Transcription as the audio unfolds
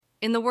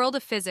In the world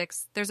of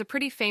physics, there's a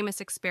pretty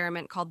famous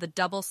experiment called the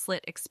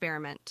double-slit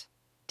experiment.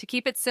 To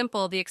keep it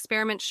simple, the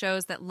experiment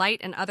shows that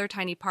light and other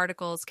tiny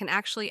particles can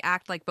actually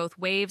act like both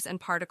waves and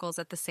particles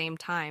at the same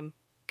time.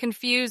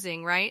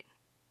 Confusing, right?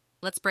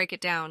 Let's break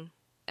it down.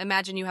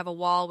 Imagine you have a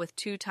wall with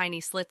two tiny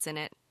slits in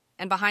it,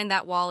 and behind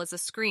that wall is a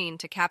screen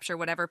to capture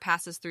whatever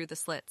passes through the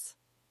slits.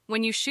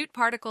 When you shoot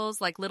particles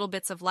like little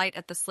bits of light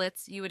at the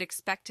slits, you would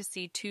expect to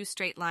see two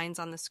straight lines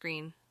on the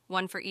screen,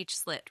 one for each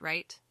slit,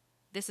 right?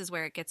 This is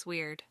where it gets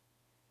weird.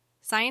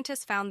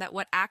 Scientists found that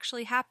what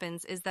actually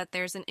happens is that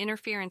there's an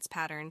interference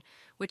pattern,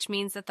 which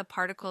means that the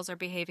particles are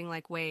behaving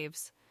like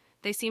waves.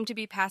 They seem to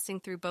be passing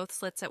through both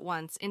slits at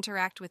once,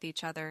 interact with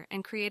each other,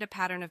 and create a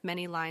pattern of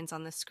many lines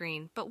on the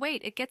screen. But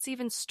wait, it gets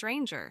even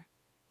stranger.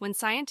 When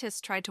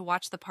scientists tried to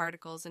watch the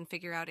particles and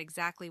figure out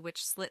exactly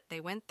which slit they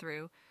went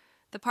through,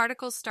 the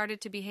particles started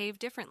to behave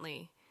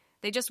differently.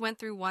 They just went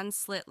through one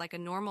slit like a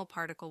normal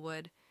particle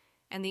would,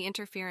 and the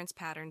interference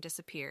pattern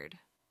disappeared.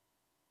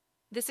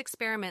 This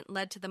experiment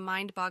led to the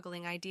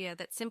mind-boggling idea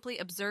that simply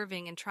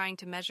observing and trying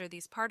to measure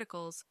these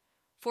particles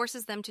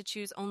forces them to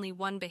choose only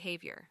one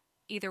behavior,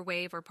 either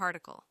wave or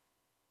particle.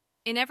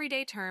 In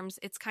everyday terms,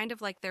 it's kind of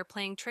like they're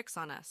playing tricks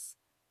on us,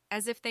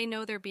 as if they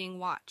know they're being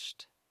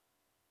watched.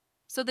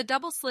 So the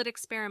double-slit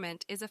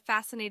experiment is a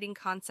fascinating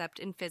concept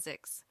in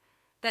physics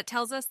that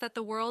tells us that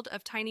the world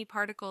of tiny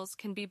particles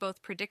can be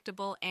both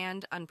predictable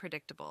and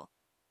unpredictable,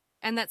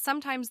 and that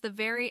sometimes the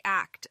very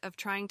act of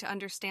trying to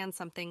understand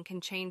something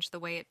can change the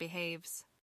way it behaves.